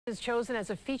is chosen as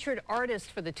a featured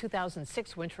artist for the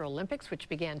 2006 Winter Olympics, which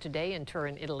began today in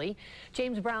Turin, Italy.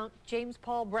 James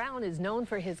Paul Brown is known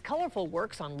for his colorful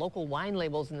works on local wine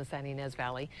labels in the San Ynez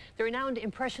Valley. The renowned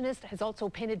Impressionist has also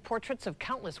painted portraits of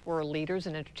countless world leaders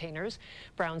and entertainers.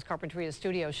 Brown's Carpinteria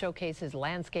studio showcases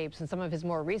landscapes and some of his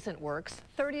more recent works.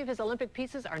 30 of his Olympic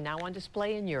pieces are now on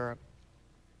display in Europe.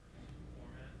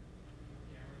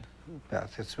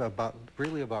 Beth, it's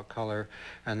really about color,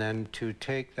 and then to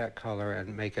take that color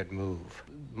and make it move.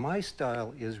 My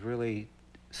style is really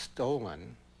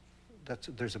stolen,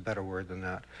 there's a better word than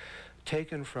that,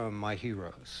 taken from my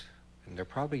heroes. And they're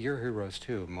probably your heroes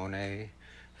too: Monet,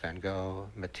 Van Gogh,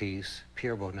 Matisse,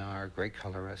 Pierre Bonnard, great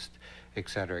colorist,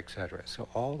 etc., etc. So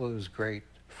all those great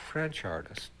French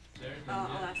artists. I'll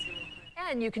ask you.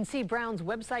 And you can see Brown's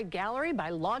website gallery by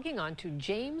logging on to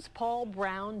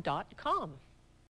jamespaulbrown.com.